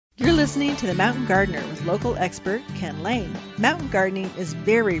listening to The Mountain Gardener with local expert Ken Lane. Mountain gardening is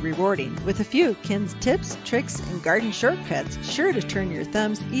very rewarding, with a few Ken's tips, tricks, and garden shortcuts sure to turn your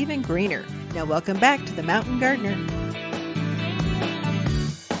thumbs even greener. Now welcome back to The Mountain Gardener.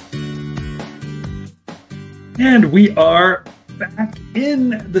 And we are back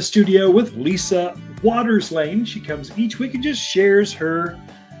in the studio with Lisa Waters Lane. She comes each week and just shares her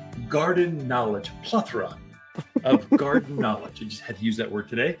garden knowledge, plethora of garden knowledge. I just had to use that word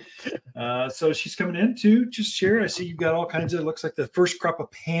today. So she's coming in to just share. I see you've got all kinds of, looks like the first crop of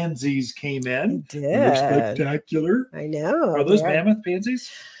pansies came in. They're spectacular. I know. Are those mammoth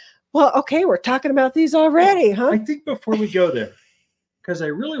pansies? Well, okay, we're talking about these already, huh? I think before we go there, because I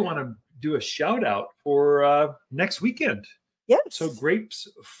really want to do a shout out for next weekend. Yes. So Grapes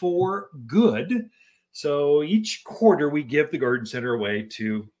for Good. So each quarter we give the garden center away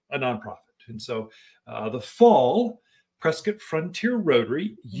to a nonprofit. And so the fall, Prescott Frontier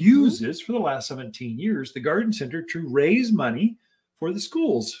Rotary uses for the last 17 years the garden center to raise money for the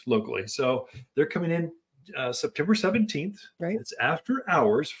schools locally. So they're coming in September 17th. Right. It's after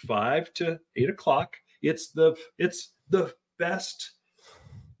hours, 5 to 8 o'clock. It's the best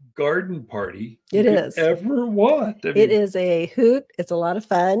garden party it you is could ever want. I mean, it is a hoot. It's a lot of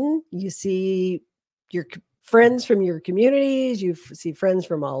fun. You see your friends from your communities. You see friends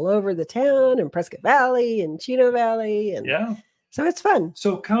from all over the town and Prescott Valley and Chino Valley. And yeah. So it's fun.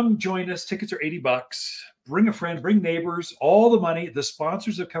 So come join us. Tickets are $80. Bring a friend, bring neighbors, all the money. The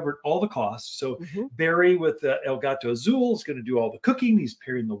sponsors have covered all the costs. So Barry with El Gato Azul is going to do all the cooking. He's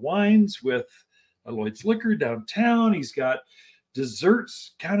pairing the wines with Lloyd's Liquor downtown. He's got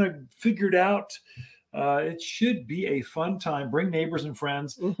desserts kind of figured out. It should be a fun time. Bring neighbors and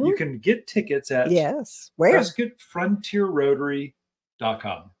friends. You can get tickets at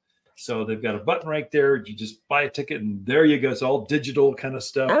PrescottFrontierRotary.com. So they've got a button right there. You just buy a ticket and there you go. It's all digital kind of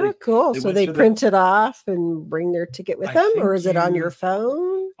stuff. Oh, cool. So they print it off and bring their ticket with them, or is it on your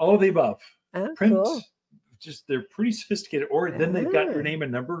phone? All of the above. Oh, print. Cool. Just they're pretty sophisticated, or then they've got your name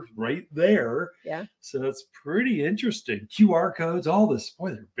and number right there. Yeah. So it's pretty interesting. QR codes, all this.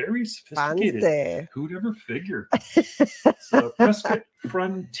 Boy, they're very sophisticated. Fancy. Who'd ever figure? So Prescott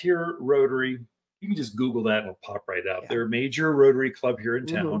Frontier Rotary, you can just Google that and it'll pop right out. They're a major Rotary club here in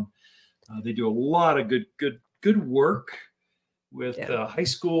town. They do a lot of good work with high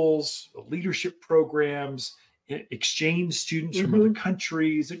schools, leadership programs, exchange students from other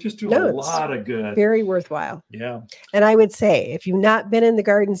countries. They're just doing a lot of good. Very worthwhile. Yeah. And I would say, if you've not been in the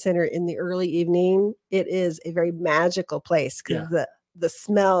garden center in the early evening, it is a very magical place because the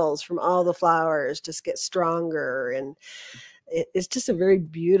smells from all the flowers just get stronger, and it's just a very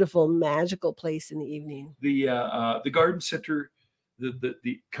beautiful, magical place in the evening. The garden center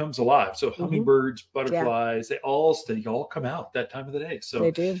the comes alive. So hummingbirds, butterflies, they all come out that time of the day. So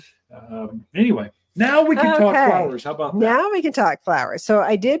they do. Anyway. Now we can talk flowers. How about that? Now we can talk flowers. So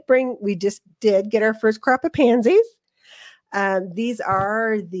we just did get our first crop of pansies. These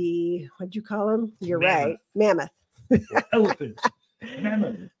are what'd you call them? You're right. Mammoth. Elephant.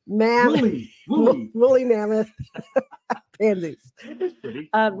 Mammoth. Woolly mammoth pansies.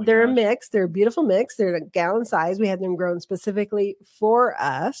 They're a mix. They're a beautiful mix. They're a gallon size. We had them grown specifically for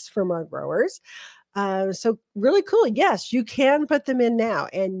us, from our growers. So really cool. Yes, you can put them in now.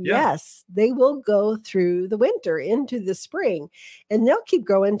 And yes, they will go through the winter into the spring, and they'll keep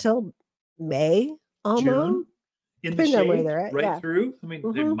growing until May, almost. June, in the shade, where they're at. Through. I mean,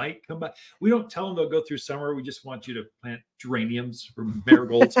 they might come back. We don't tell them they'll go through summer. We just want you to plant geraniums or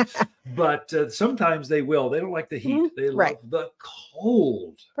marigolds. But sometimes they will. They don't like the heat. They love the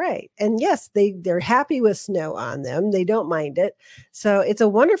cold. Right. And yes, they're happy with snow on them. They don't mind it. So it's a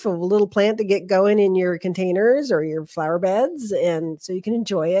wonderful little plant to get going in your containers or your flower beds. And so you can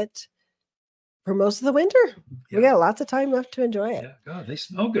enjoy it for most of the winter. Yeah. We got lots of time left to enjoy it. Yeah. God, they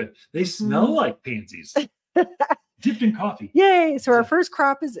smell good. They smell like pansies. Dipped in coffee. Yay. So our first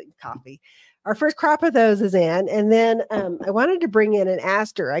crop is coffee. Our first crop of those is in. And then I wanted to bring in an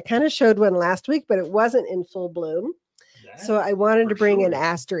aster. I kind of showed one last week, but it wasn't in full bloom. So I wanted to bring an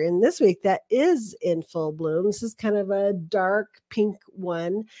aster in this week that is in full bloom. This is kind of a dark pink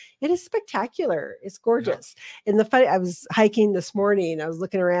one. It is spectacular. It's gorgeous. And I was hiking this morning. I was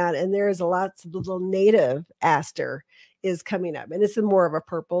looking around, and there's lots of little native aster is coming up, and it's more of a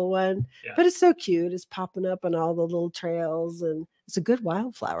purple one, but it's so cute. It's popping up on all the little trails, and it's a good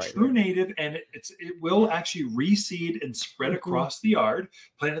wildflower. True native, and it will actually reseed and spread across the yard.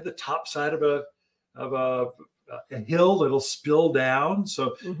 Plant at the top side of a hill, it'll spill down.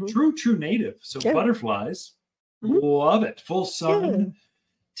 So true native. So butterflies love it. Full sun.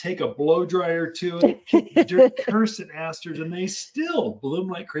 take a blow dryer to it, curse at asters, and they still bloom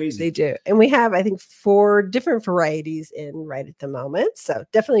like crazy. They do. And we have, I think, 4 different varieties in right at the moment. So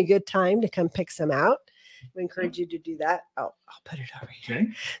definitely a good time to come pick some out. We encourage you to do that. Oh, I'll put it over here. Okay.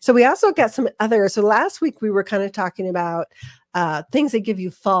 So we also got some other. So last week we were kind of talking about things that give you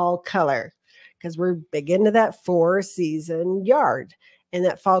fall color, because we're big into that 4-season yard. And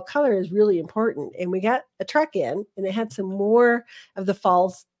that fall color is really important. And we got a truck in, and it had some more of the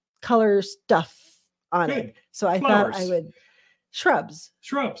fall color stuff on it. So I thought I would shrubs.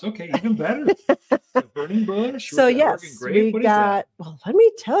 Shrubs. Okay, even better. Burning bush. So yes, we got. Well, let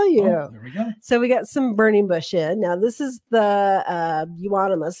me tell you. Oh, there we go. So we got some burning bush in. Now this is the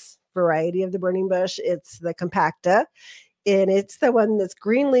euonymus variety of the burning bush. It's the compacta. And it's the one that's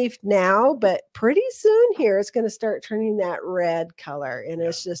green leaf now, but pretty soon here it's going to start turning that red color. And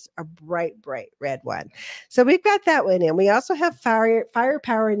it's just a bright, bright red one. So we've got that one in. We also have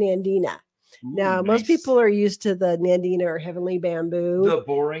Firepower Nandina. Now, nice. Most people are used to the Nandina or Heavenly Bamboo. The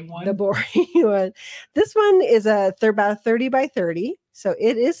boring one? The boring one. This one is about 30 by 30. So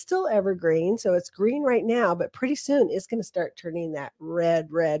it is still evergreen. So it's green right now, but pretty soon it's going to start turning that red,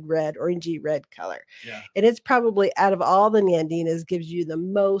 orangey red color. Yeah. And it's probably, out of all the Nandinas, gives you the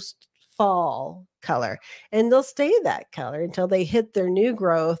most fall color. And they'll stay that color until they hit their new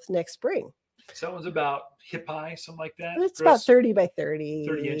growth next spring. So that one's about hip high, something like that? It's about 30 by 30.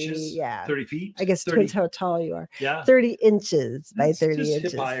 30 inches? Yeah. 30 feet? I guess it depends how tall you are. Yeah. 30 inches by 30 just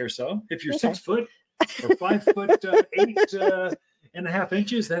inches. Hip high or so. If you're 6 foot or 5 foot, 8.5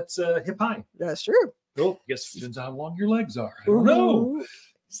 inches, that's hip high. That's true. Oh, I guess it depends on how long your legs are. I don't know.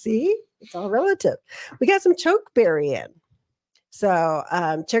 See, it's all relative. We got some chokeberry in. So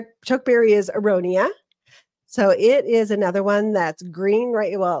chokeberry is aronia. So it is another one that's green,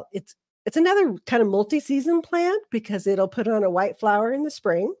 right? Well, it's another kind of multi-season plant because it'll put on a white flower in the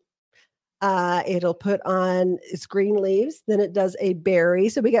spring. It'll put on its green leaves. Then it does a berry.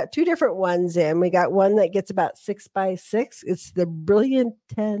 So we got 2 different ones in. We got one that gets about 6 by 6. It's the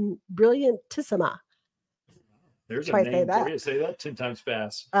Brilliantissima. There's a name for you. Say that 10 times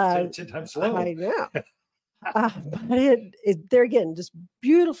fast. 10 times slow. I know. But there again, just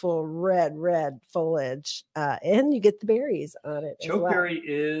beautiful red foliage, and you get the berries on it. Chokeberry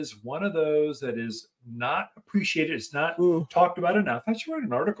is one of those that is not appreciated. It's not talked about enough. I should write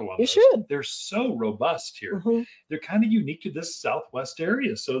an article on this. You should. They're so robust here. They're kind of unique to this Southwest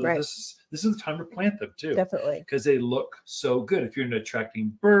area. So this is the time to plant them too. Definitely. Because they look so good. If you're into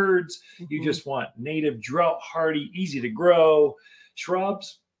attracting birds, you just want native, drought hardy, easy to grow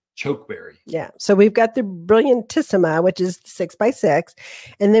shrubs. Chokeberry. Yeah. So we've got the Brilliantissima, which is 6 by 6.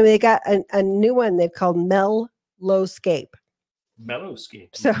 And then they got a new one they've called Mellowscape. Mellowscape.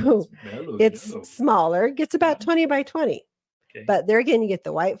 So it's smaller, gets about 20 by 20. Okay. But there again, you get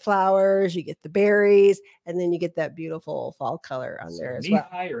the white flowers, you get the berries, and then you get that beautiful fall color on there as well.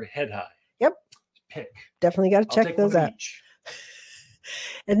 Knee high or head high? Yep. Pick. Definitely got to check those out.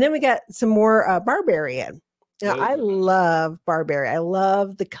 And then we got some more barberry in. Now, I love barberry. I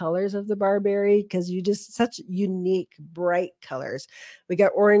love the colors of the barberry because you just such unique, bright colors. We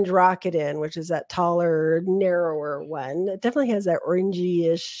got orange rocket in, which is that taller, narrower one. It definitely has that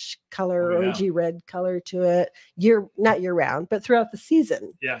orangey-ish color, orangey red color to it. Not year round, but throughout the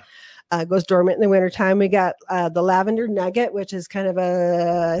season. Yeah. Goes dormant in the wintertime. We got the lavender nugget, which is kind of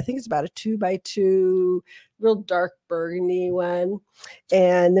I think it's about a 2 by 2, real dark burgundy one.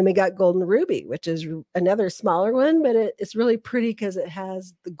 And then we got golden ruby, which is another smaller one, but it's really pretty because it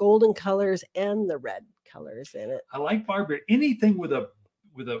has the golden colors and the red colors in it. I like barberry. Anything with a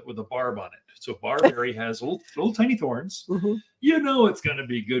barb on it. So barberry has little tiny thorns. You know it's going to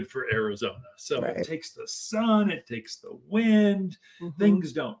be good for Arizona. So it takes the sun, it takes the wind.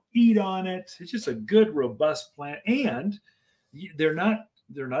 Things don't eat on it. It's just a good, robust plant, and they're not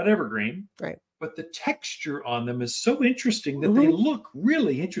evergreen. Right. But the texture on them is so interesting that they look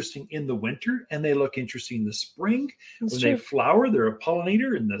really interesting in the winter, and they look interesting in the spring. When they flower, they're a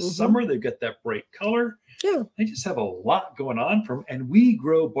pollinator. In the summer, they've got that bright color. Yeah. They just have a lot going on and we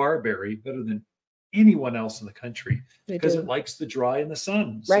grow barberry better than anyone else in the country because it likes the dry and the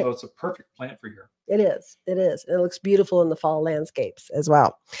sun. Right. So it's a perfect plant for here. It is. It is. It looks beautiful in the fall landscapes as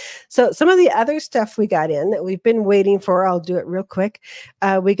well. So some of the other stuff we got in that we've been waiting for, I'll do it real quick.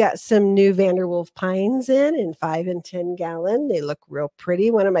 We got some new Vanderwolf pines in 5 and 10 gallon. They look real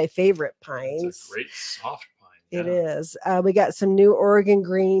pretty. One of my favorite pines. It's a great soft pine. It is. We got some new Oregon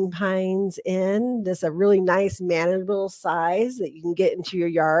green pines in. This is a really nice, manageable size that you can get into your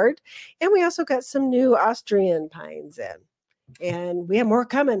yard. And we also got some new Austrian pines in. And we have more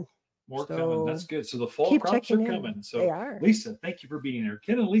coming. More coming. That's good. So the fall keep crops are checking in. coming. So They are. Lisa, thank you for being here.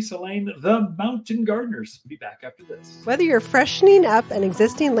 Ken and Lisa Lane, the Mountain Gardeners. Be back after this. Whether you're freshening up an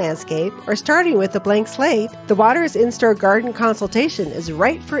existing landscape or starting with a blank slate, the Waters In-Store Garden Consultation is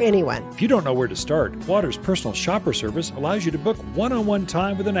right for anyone. If you don't know where to start, Waters' personal shopper service allows you to book one-on-one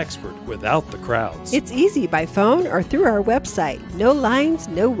time with an expert without the crowds. It's easy by phone or through our website. No lines,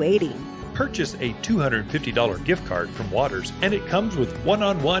 no waiting. Purchase a $250 gift card from Waters, and it comes with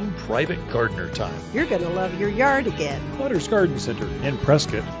one-on-one private gardener time. You're going to love your yard again. Waters Garden Center in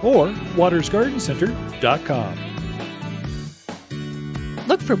Prescott or watersgardencenter.com.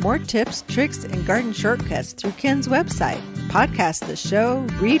 Look for more tips, tricks, and garden shortcuts through Ken's website. Podcast the show,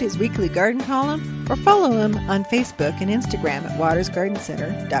 read his weekly garden column, or follow him on Facebook and Instagram at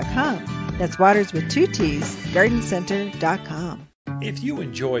watersgardencenter.com. That's Waters with 2 T's, gardencenter.com. If you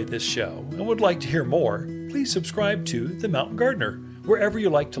enjoy this show and would like to hear more, please subscribe to The Mountain Gardener, wherever you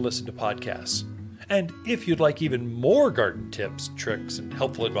like to listen to podcasts. And if you'd like even more garden tips, tricks, and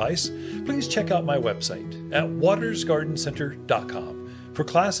helpful advice, please check out my website at watersgardencenter.com for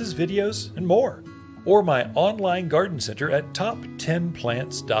classes, videos, and more, or my online garden center at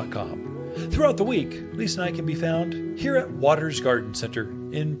top10plants.com. Throughout the week, Lisa and I can be found here at Waters Garden Center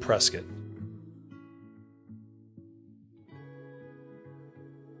in Prescott.